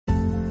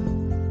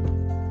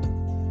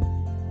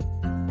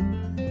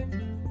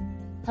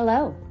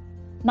Hello,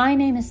 my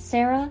name is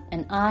Sarah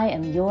and I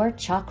am your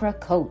chakra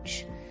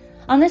coach.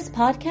 On this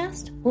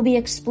podcast, we'll be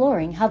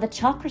exploring how the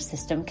chakra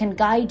system can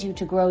guide you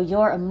to grow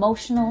your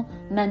emotional,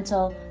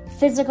 mental,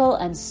 physical,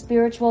 and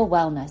spiritual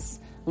wellness,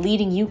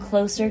 leading you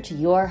closer to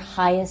your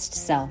highest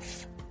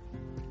self.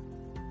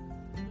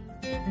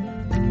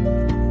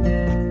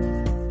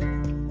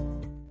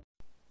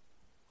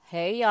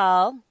 Hey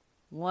y'all,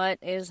 what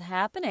is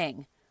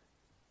happening?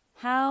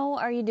 How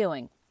are you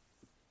doing?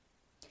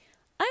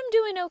 I'm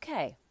doing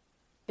okay.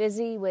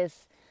 Busy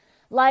with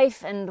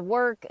life and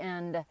work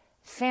and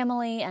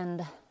family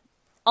and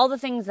all the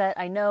things that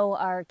I know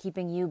are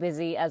keeping you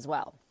busy as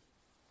well.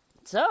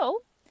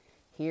 So,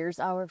 here's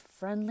our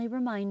friendly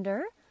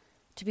reminder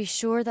to be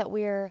sure that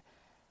we're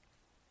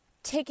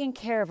taking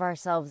care of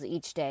ourselves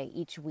each day,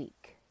 each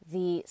week.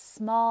 The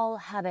small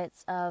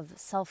habits of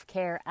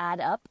self-care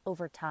add up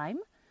over time.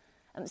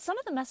 Some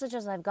of the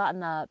messages I've gotten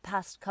the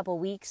past couple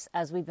weeks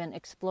as we've been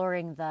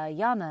exploring the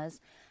yamas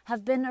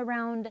have been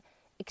around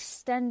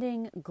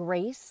extending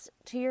grace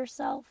to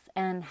yourself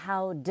and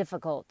how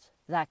difficult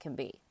that can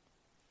be.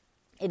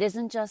 It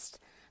isn't just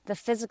the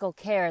physical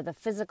care, the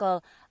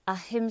physical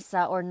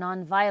ahimsa or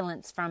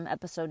nonviolence from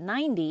episode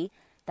 90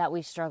 that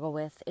we struggle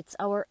with. It's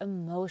our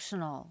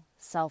emotional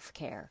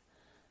self-care.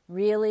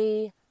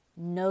 Really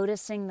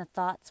noticing the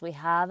thoughts we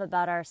have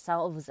about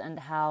ourselves and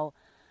how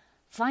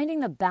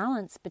finding the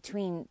balance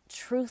between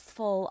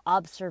truthful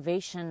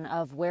observation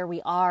of where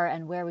we are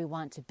and where we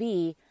want to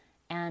be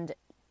and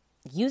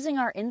using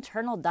our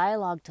internal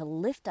dialogue to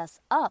lift us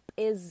up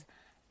is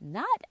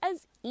not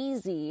as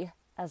easy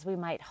as we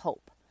might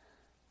hope.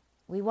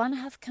 We want to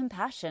have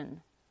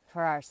compassion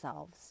for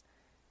ourselves.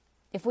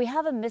 If we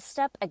have a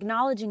misstep,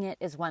 acknowledging it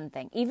is one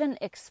thing. Even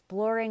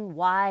exploring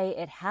why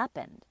it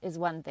happened is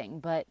one thing,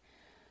 but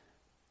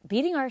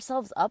beating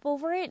ourselves up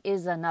over it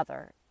is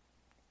another.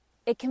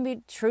 It can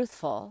be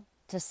truthful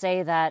to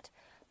say that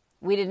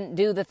we didn't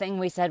do the thing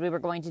we said we were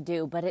going to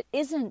do, but it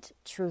isn't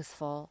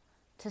truthful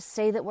to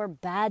say that we're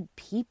bad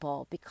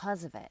people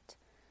because of it,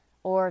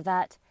 or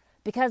that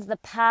because the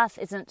path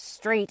isn't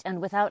straight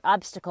and without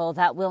obstacle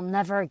that we'll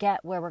never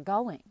get where we're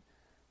going.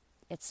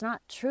 It's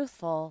not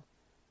truthful,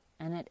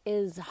 and it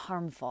is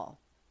harmful.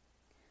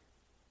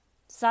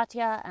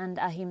 Satya and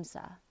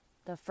Ahimsa,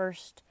 the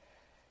first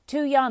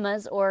two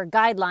yamas or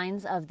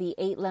guidelines of the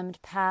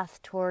eight-limbed path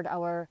toward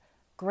our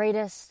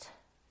greatest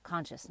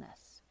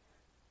consciousness.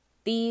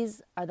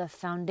 These are the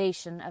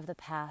foundation of the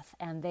path,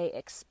 and they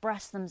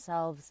express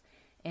themselves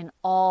in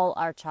all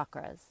our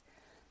chakras.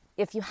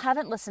 If you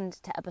haven't listened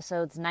to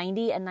episodes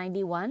 90 and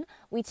 91,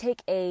 we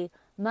take a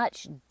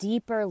much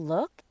deeper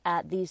look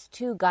at these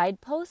two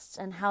guideposts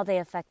and how they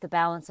affect the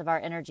balance of our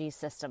energy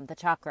system, the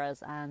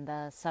chakras and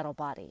the subtle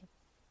body.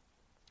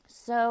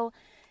 So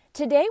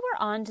today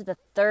we're on to the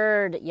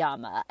third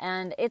yama,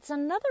 and it's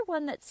another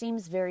one that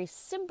seems very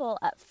simple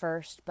at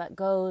first, but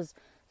goes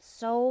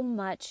so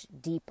much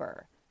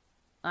deeper.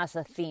 That's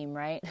a theme,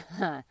 right?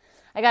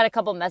 I got a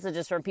couple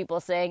messages from people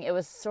saying it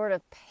was sort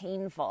of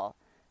painful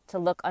to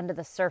look under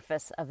the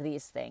surface of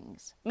these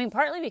things. I mean,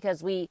 partly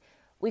because we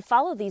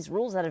follow these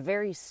rules at a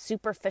very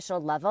superficial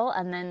level,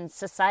 and then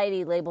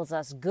society labels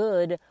us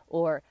good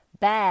or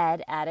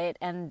bad at it,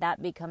 and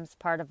that becomes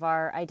part of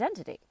our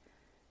identity.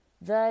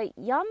 The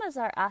yamas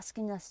are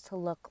asking us to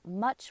look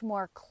much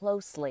more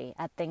closely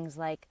at things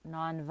like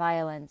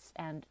nonviolence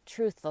and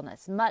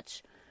truthfulness,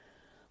 much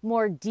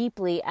more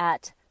deeply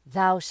at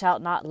thou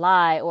shalt not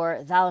lie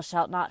or thou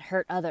shalt not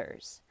hurt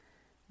others.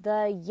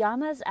 The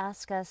yamas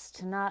ask us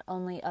to not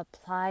only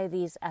apply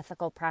these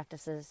ethical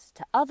practices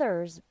to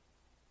others,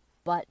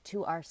 but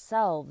to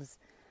ourselves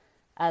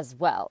as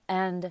well,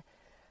 and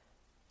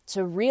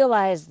to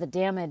realize the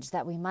damage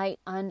that we might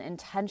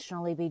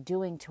unintentionally be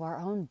doing to our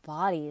own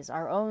bodies,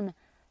 our own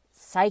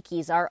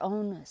psyches, our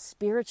own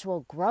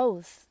spiritual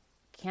growth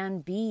can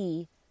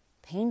be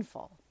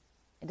painful.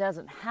 It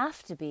doesn't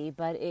have to be,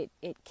 but it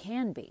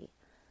can be.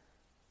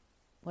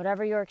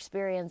 Whatever your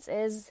experience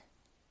is,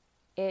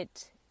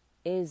 it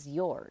is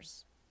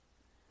yours.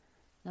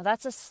 Now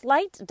that's a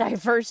slight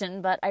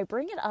diversion, but I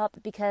bring it up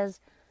because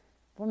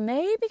we're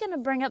maybe going to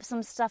bring up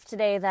some stuff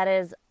today that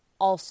is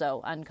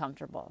also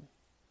uncomfortable.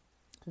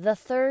 The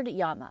third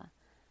yama,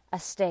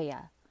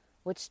 asteya,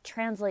 which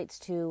translates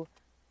to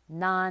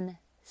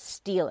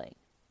non-stealing.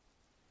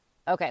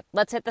 Okay,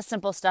 let's hit the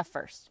simple stuff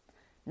first.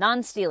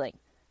 Non-stealing.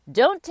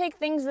 Don't take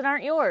things that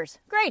aren't yours.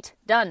 Great,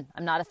 done.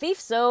 I'm not a thief,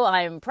 so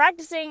I'm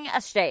practicing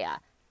asteya.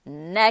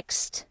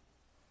 Next.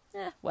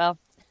 Well,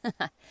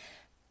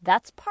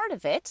 that's part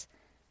of it,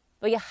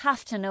 but you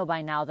have to know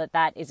by now that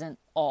that isn't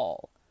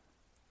all.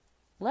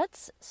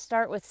 Let's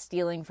start with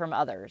stealing from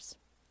others.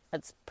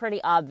 It's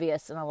pretty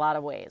obvious in a lot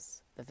of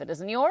ways. If it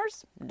isn't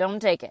yours,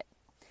 don't take it.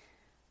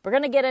 We're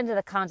going to get into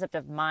the concept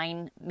of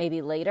mine maybe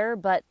later,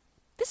 but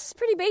this is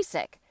pretty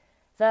basic.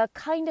 The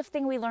kind of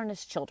thing we learn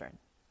as children.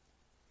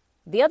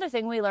 The other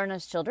thing we learn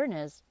as children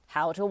is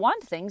how to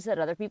want things that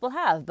other people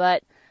have,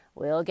 but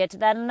we'll get to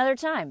that another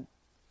time.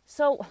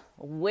 So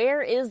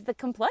where is the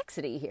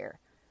complexity here?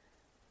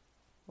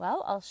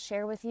 Well, I'll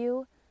share with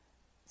you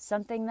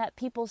something that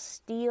people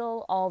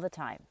steal all the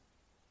time.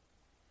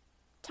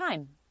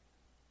 Time.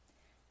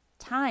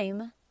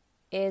 Time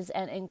is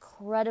an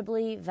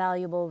incredibly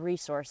valuable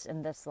resource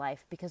in this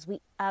life because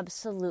we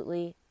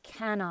absolutely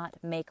cannot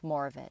make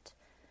more of it.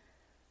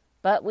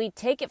 But we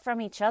take it from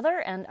each other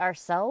and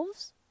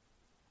ourselves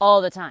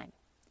all the time.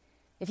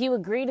 If you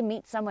agree to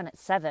meet someone at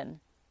 7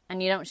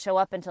 and you don't show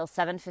up until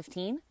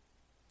 7:15,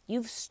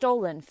 you've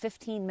stolen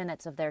 15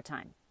 minutes of their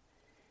time.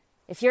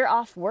 If you're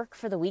off work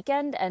for the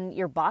weekend and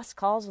your boss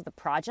calls with a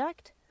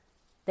project,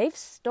 they've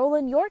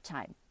stolen your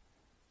time.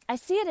 I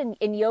see it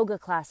in yoga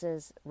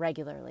classes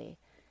regularly.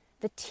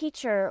 The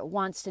teacher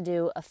wants to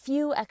do a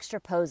few extra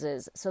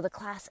poses so the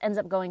class ends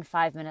up going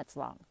 5 minutes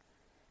long.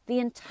 The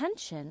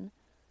intention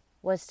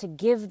was to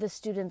give the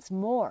students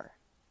more.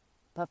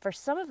 But for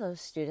some of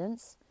those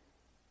students,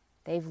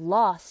 they've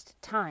lost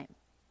time.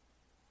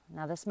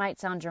 Now, this might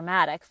sound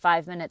dramatic.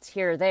 5 minutes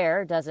here or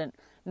there doesn't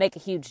make a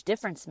huge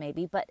difference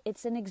maybe, but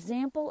it's an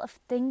example of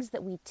things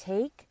that we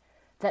take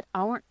that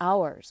aren't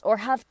ours or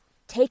have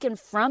taken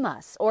from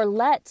us or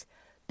let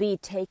be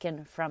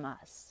taken from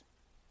us.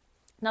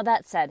 Now,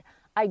 that said,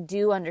 I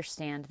do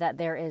understand that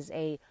there is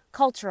a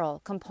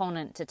cultural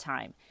component to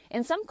time.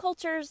 In some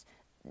cultures,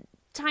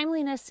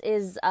 timeliness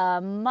is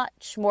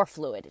much more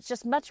fluid. It's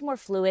just much more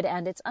fluid,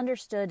 and it's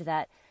understood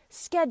that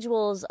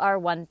schedules are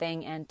one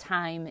thing and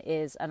time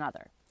is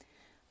another.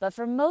 But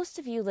for most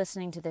of you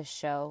listening to this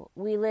show,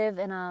 we live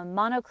in a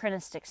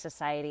monochronistic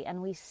society,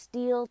 and we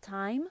steal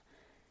time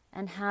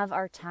and have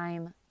our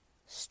time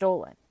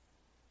stolen.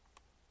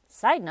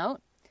 Side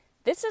note,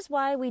 this is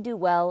why we do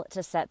well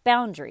to set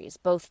boundaries,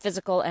 both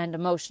physical and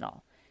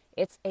emotional.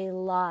 It's a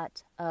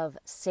lot of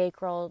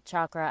sacral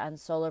chakra and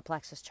solar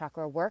plexus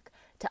chakra work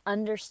to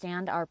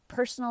understand our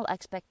personal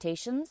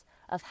expectations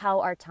of how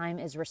our time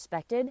is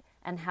respected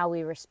and how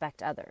we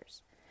respect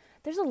others.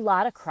 There's a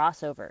lot of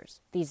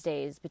crossovers these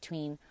days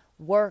between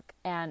work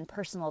and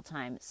personal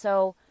time.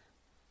 So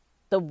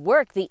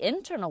the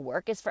internal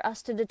work is for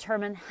us to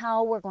determine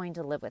how we're going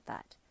to live with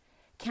that.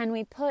 Can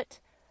we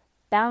put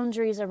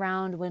boundaries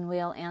around when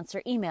we'll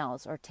answer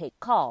emails or take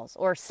calls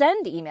or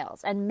send emails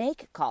and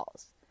make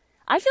calls?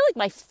 I feel like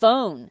my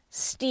phone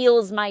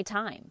steals my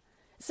time.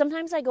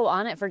 Sometimes I go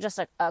on it for just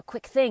a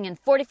quick thing, and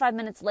 45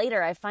 minutes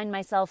later I find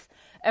myself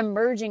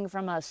emerging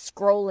from a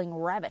scrolling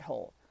rabbit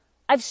hole.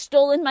 I've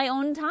stolen my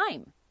own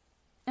time.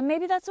 And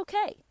maybe that's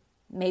okay.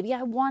 Maybe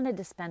I wanted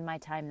to spend my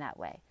time that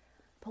way.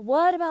 But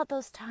what about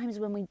those times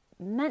when we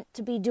meant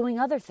to be doing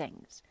other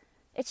things?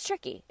 It's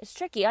tricky. It's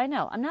tricky, I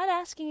know. I'm not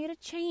asking you to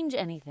change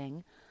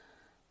anything.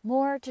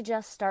 More to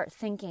just start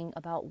thinking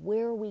about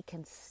where we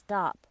can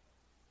stop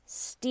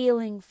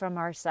stealing from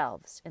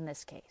ourselves in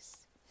this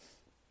case.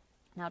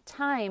 Now,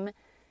 time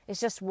is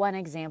just one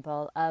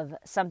example of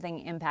something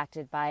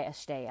impacted by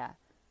Asteya.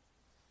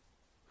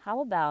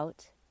 How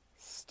about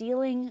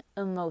stealing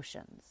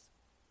emotions?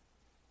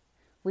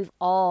 We've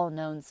all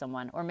known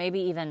someone, or maybe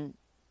even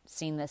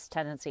seen this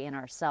tendency in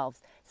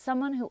ourselves,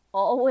 someone who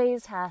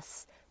always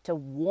has to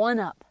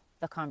one-up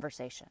the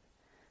conversation,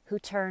 who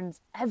turns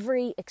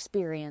every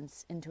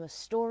experience into a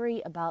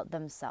story about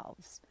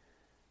themselves.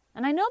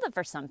 And I know that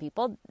for some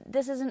people,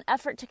 this is an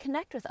effort to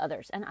connect with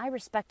others, and I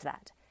respect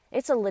that.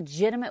 It's a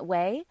legitimate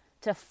way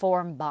to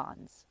form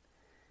bonds.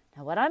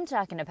 Now, what I'm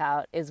talking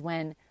about is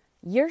when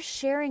you're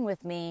sharing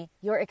with me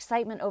your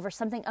excitement over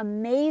something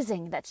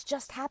amazing that's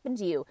just happened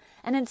to you,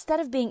 and instead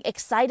of being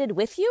excited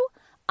with you,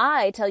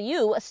 I tell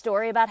you a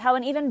story about how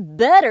an even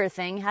better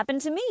thing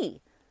happened to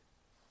me.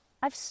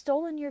 I've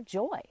stolen your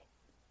joy.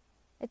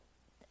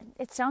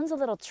 It sounds a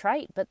little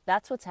trite, but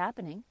that's what's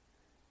happening.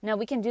 Now,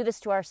 we can do this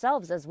to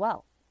ourselves as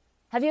well.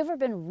 Have you ever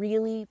been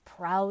really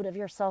proud of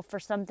yourself for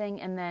something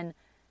and then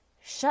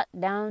shut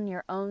down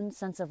your own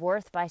sense of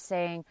worth by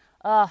saying,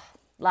 oh,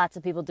 lots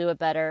of people do it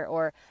better,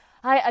 or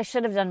I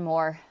should have done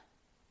more?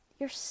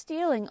 You're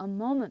stealing a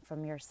moment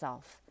from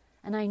yourself.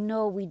 And I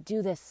know we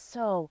do this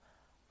so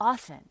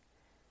often.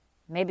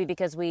 Maybe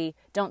because we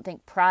don't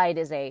think pride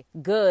is a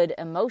good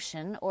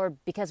emotion, or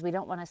because we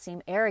don't want to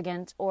seem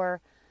arrogant,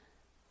 or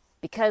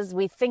because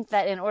we think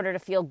that in order to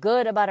feel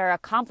good about our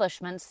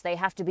accomplishments, they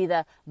have to be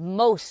the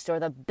most or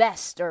the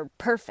best or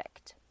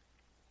perfect.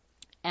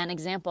 An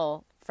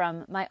example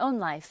from my own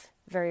life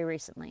very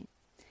recently.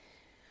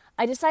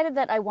 I decided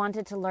that I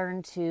wanted to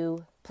learn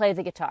to play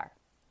the guitar.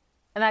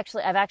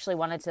 I've actually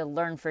wanted to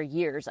learn for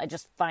years. I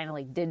just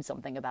finally did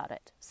something about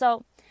it.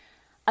 So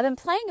I've been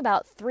playing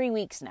about 3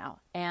 weeks now,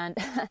 and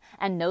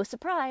and no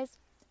surprise,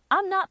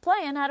 I'm not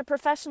playing at a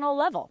professional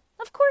level.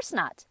 Of course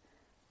not.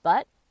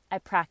 But I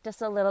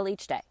practice a little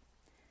each day.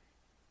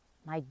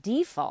 My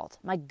default,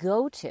 my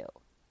go-to,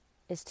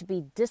 is to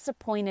be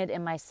disappointed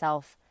in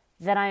myself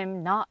that I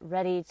am not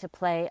ready to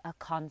play a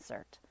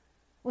concert,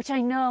 which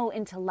I know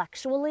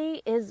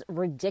intellectually is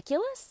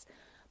ridiculous,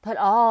 but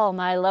all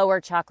my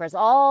lower chakras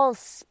all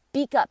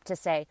speak up to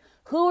say,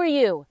 who are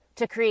you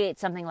to create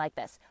something like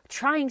this?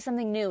 Trying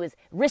something new is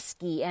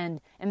risky and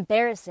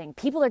embarrassing.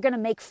 People are going to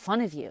make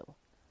fun of you.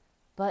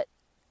 But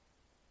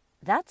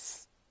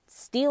that's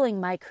stealing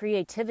my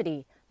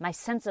creativity, my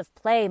sense of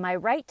play, my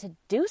right to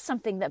do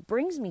something that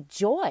brings me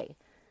joy.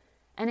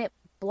 And it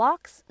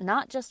blocks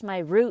not just my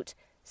root,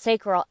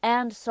 sacral,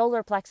 and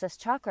solar plexus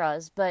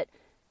chakras, but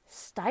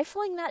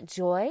stifling that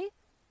joy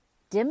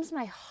dims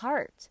my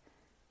heart,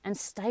 and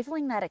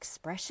stifling that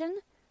expression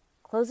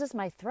closes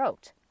my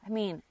throat. I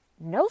mean,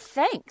 no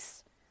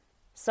thanks.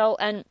 So,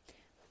 and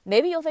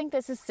maybe you'll think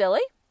this is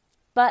silly,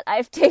 but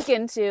I've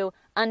taken to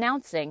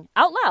announcing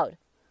out loud,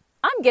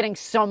 I'm getting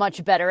so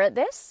much better at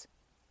this.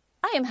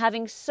 I am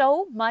having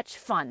so much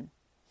fun.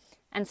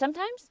 And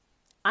sometimes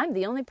I'm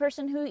the only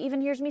person who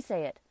even hears me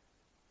say it.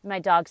 My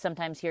dog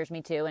sometimes hears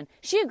me too, and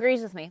she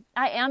agrees with me.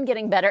 I am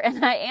getting better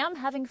and I am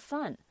having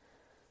fun.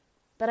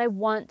 But I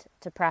want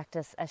to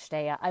practice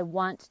Asteya. I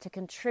want to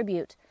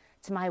contribute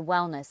to my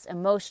wellness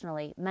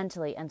emotionally,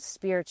 mentally, and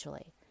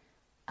spiritually.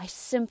 I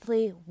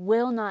simply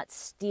will not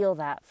steal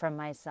that from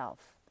myself.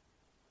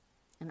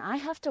 And I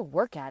have to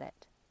work at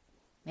it.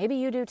 Maybe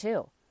you do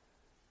too.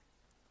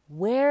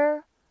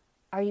 Where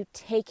are you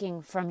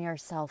taking from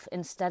yourself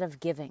instead of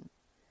giving?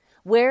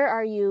 Where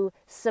are you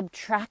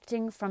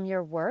subtracting from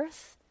your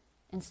worth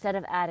instead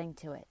of adding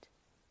to it?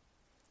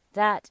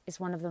 That is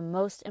one of the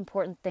most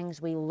important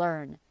things we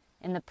learn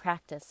in the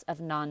practice of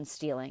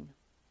non-stealing.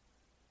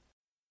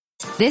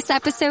 This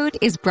episode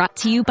is brought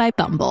to you by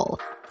Bumble.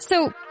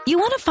 So, you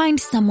want to find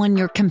someone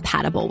you're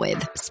compatible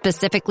with,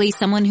 specifically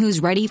someone who's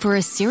ready for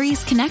a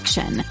serious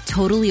connection,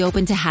 totally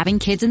open to having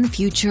kids in the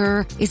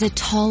future, is a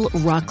tall,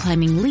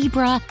 rock-climbing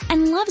Libra,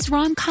 and loves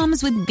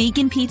rom-coms with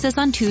vegan pizzas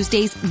on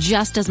Tuesdays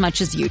just as much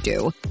as you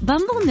do.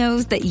 Bumble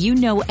knows that you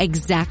know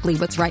exactly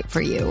what's right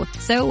for you.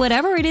 So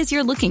whatever it is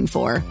you're looking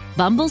for,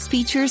 Bumble's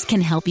features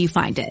can help you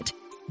find it.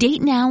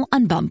 Date now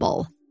on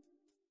Bumble.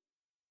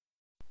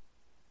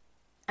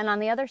 And on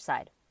the other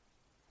side,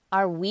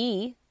 are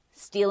we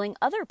stealing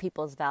other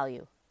people's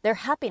value, their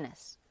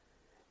happiness?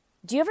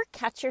 Do you ever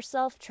catch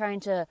yourself trying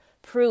to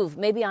prove,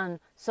 maybe on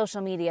social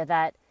media,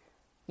 that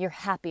you're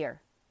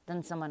happier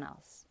than someone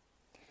else?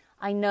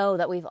 I know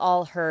that we've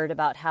all heard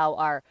about how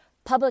our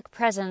public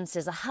presence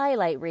is a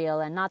highlight reel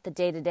and not the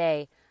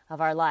day-to-day of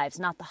our lives,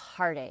 not the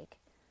heartache.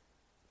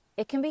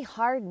 It can be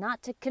hard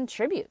not to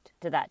contribute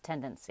to that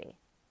tendency.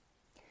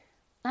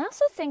 I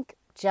also think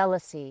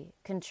jealousy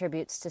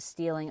contributes to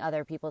stealing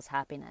other people's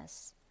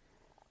happiness.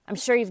 I'm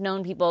sure you've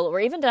known people, or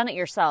even done it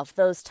yourself,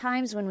 those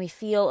times when we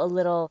feel a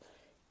little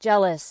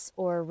jealous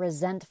or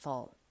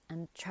resentful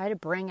and try to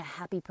bring a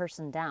happy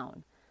person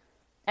down.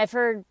 I've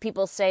heard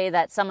people say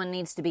that someone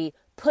needs to be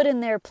put in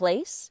their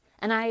place,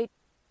 and I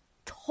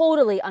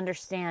totally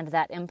understand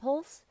that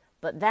impulse,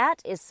 but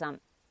that is some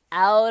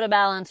out of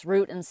balance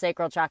root and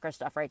sacral chakra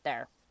stuff right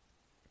there.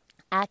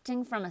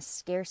 Acting from a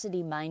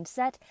scarcity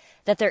mindset,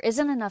 that there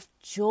isn't enough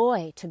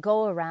joy to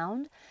go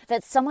around,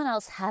 that someone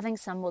else having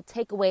some will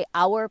take away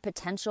our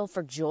potential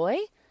for joy,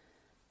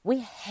 we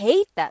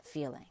hate that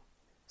feeling.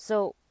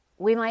 So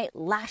we might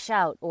lash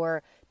out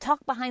or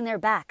talk behind their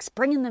backs,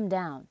 bringing them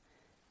down,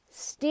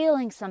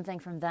 stealing something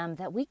from them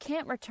that we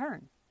can't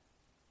return.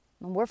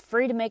 And we're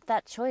free to make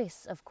that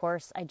choice, of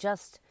course. I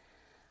just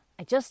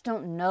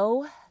don't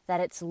know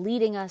that it's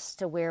leading us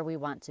to where we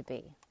want to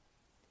be.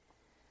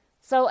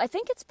 So I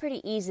think it's pretty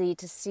easy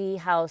to see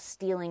how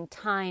stealing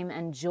time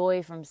and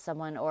joy from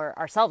someone, or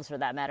ourselves for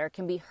that matter,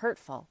 can be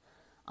hurtful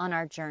on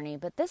our journey.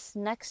 But this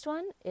next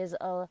one is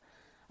a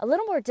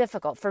little more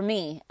difficult, for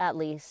me at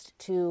least,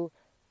 to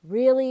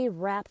really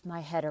wrap my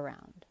head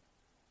around.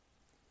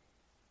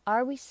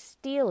 Are we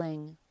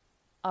stealing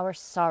our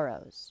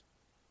sorrows,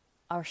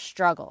 our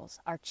struggles,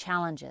 our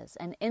challenges,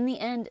 and in the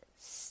end,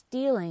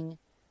 stealing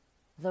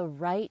the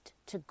right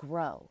to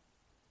grow?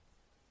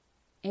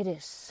 It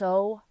is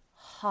so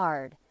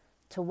hard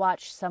to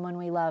watch someone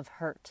we love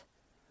hurt.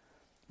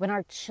 When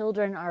our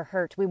children are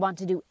hurt, we want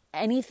to do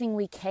anything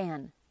we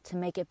can to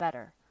make it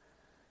better.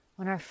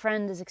 When our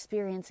friend is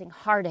experiencing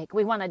heartache,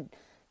 we want to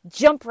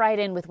jump right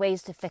in with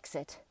ways to fix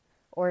it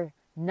or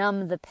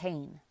numb the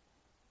pain.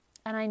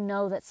 And I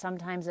know that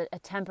sometimes a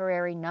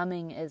temporary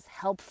numbing is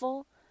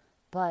helpful,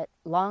 but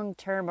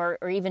long-term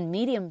or even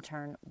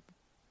medium-term,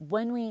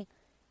 when we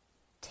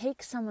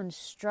take someone's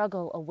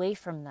struggle away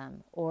from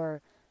them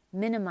or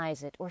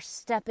minimize it or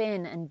step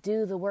in and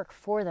do the work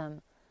for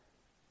them,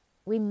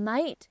 we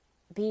might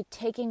be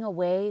taking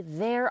away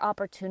their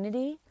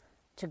opportunity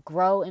to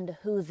grow into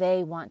who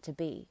they want to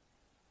be.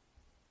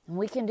 And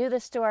we can do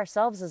this to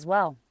ourselves as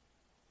well.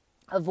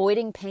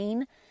 Avoiding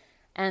pain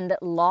and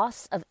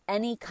loss of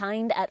any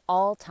kind at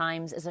all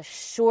times is a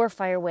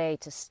surefire way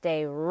to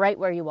stay right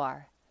where you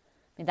are.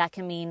 I mean, that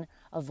can mean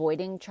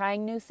avoiding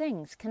trying new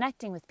things,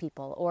 connecting with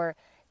people, or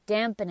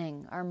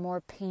dampening our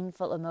more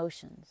painful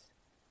emotions.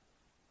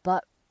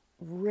 But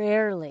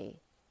rarely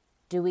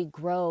do we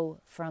grow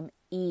from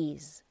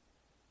ease.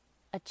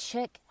 A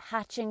chick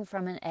hatching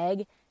from an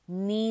egg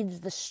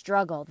needs the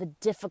struggle, the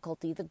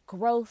difficulty, the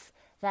growth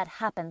that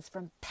happens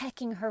from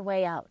pecking her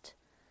way out.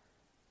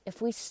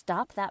 If we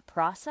stop that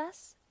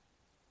process,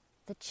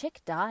 the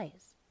chick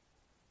dies.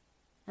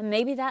 And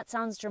maybe that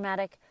sounds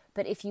dramatic,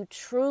 But if you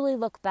truly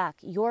look back,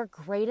 your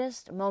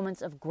greatest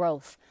moments of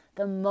growth,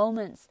 the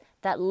moments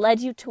that led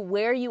you to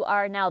where you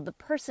are now, the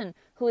person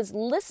who is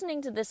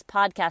listening to this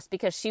podcast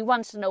because she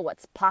wants to know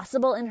what's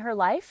possible in her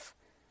life,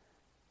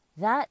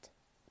 that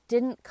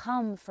didn't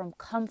come from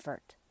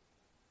comfort,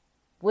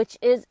 which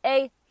is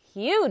a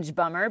huge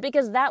bummer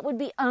because that would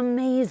be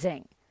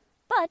amazing.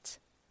 But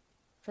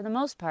for the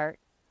most part,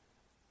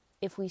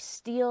 if we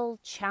steal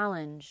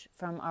challenge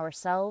from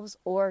ourselves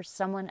or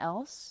someone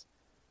else,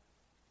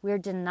 we're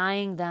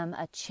denying them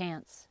a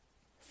chance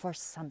for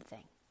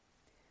something.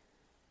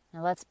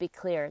 Now let's be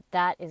clear,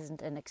 that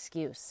isn't an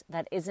excuse.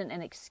 That isn't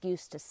an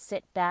excuse to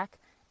sit back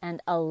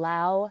and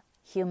allow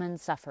human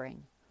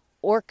suffering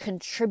or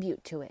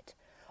contribute to it,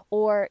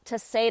 or to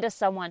say to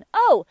someone,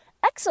 oh,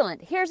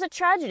 excellent, here's a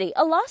tragedy,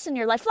 a loss in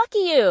your life, lucky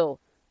you.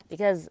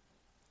 Because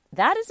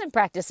that isn't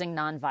practicing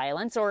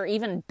nonviolence or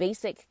even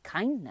basic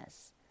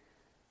kindness.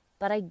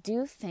 But I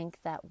do think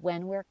that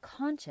when we're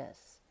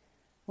conscious,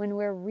 when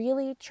we're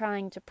really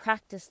trying to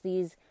practice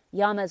these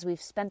yamas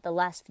we've spent the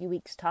last few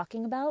weeks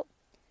talking about,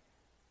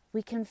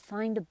 we can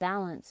find a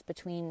balance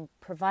between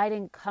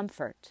providing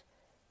comfort,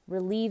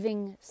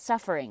 relieving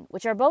suffering,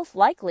 which are both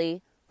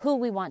likely who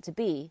we want to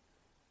be,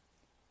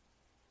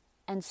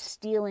 and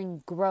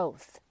stealing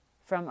growth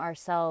from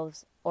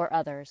ourselves or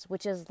others,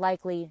 which is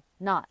likely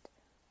not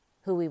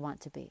who we want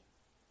to be.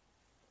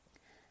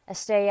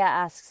 Asteya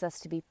asks us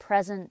to be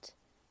present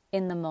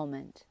in the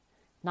moment,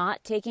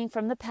 not taking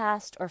from the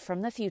past or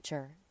from the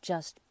future,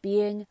 just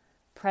being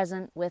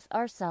present with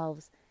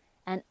ourselves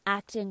and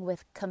acting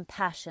with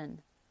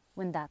compassion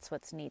when that's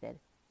what's needed.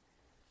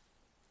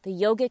 The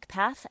yogic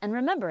path, and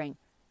remembering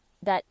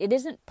that it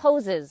isn't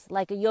poses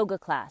like a yoga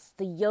class.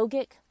 The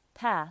yogic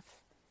path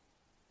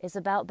is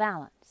about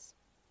balance,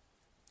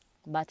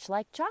 much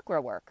like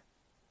chakra work.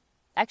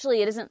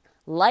 Actually, it isn't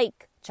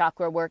like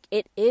chakra work,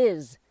 it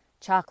is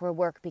chakra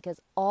work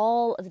because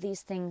all of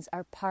these things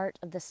are part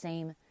of the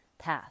same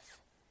path.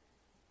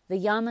 The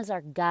yamas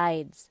are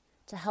guides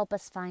to help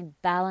us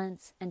find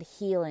balance and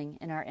healing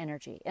in our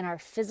energy, in our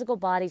physical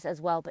bodies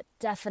as well, but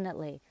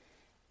definitely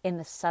in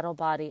the subtle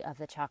body of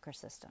the chakra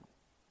system.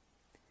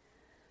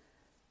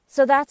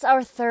 So that's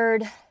our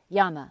third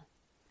yama,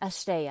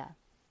 Asteya,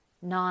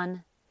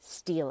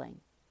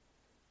 non-stealing.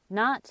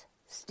 Not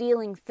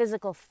stealing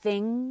physical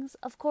things,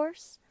 of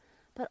course,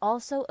 but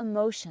also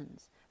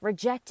emotions,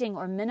 rejecting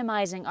or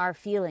minimizing our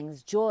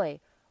feelings, joy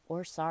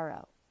or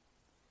sorrow.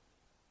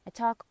 I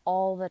talk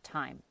all the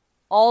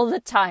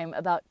time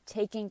about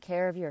taking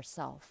care of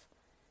yourself.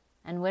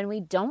 And when we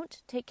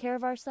don't take care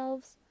of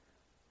ourselves,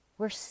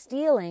 we're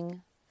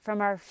stealing from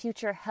our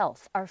future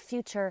health, our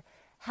future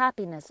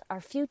happiness,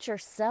 our future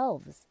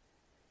selves.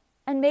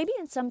 And maybe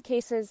in some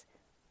cases,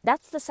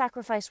 that's the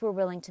sacrifice we're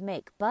willing to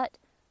make. But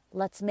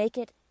let's make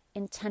it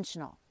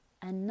intentional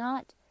and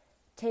not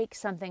take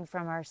something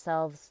from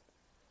ourselves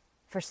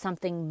for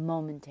something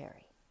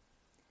momentary.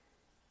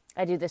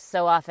 I do this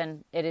so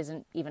often, it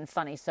isn't even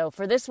funny. So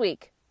for this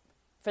week,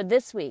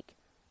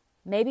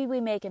 maybe we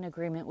make an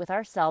agreement with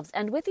ourselves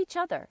and with each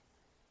other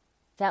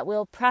that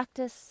we'll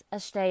practice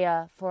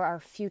Asteya for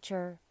our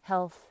future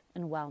health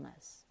and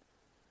wellness.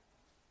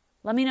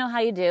 Let me know how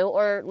you do,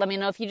 or let me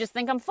know if you just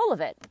think I'm full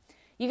of it.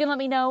 You can let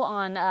me know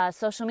on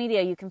social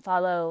media. You can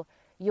follow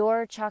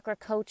Your Chakra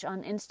Coach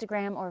on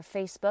Instagram or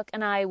Facebook,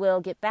 and I will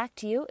get back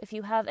to you if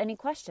you have any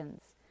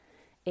questions.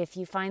 If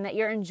you find that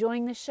you're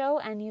enjoying the show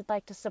and you'd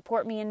like to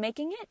support me in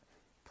making it,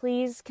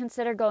 please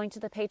consider going to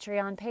the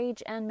Patreon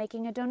page and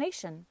making a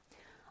donation.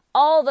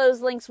 All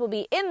those links will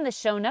be in the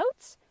show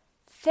notes.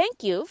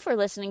 Thank you for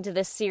listening to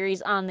this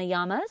series on the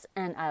yamas,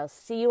 and I'll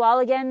see you all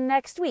again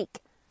next week.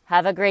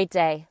 Have a great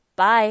day.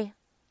 Bye.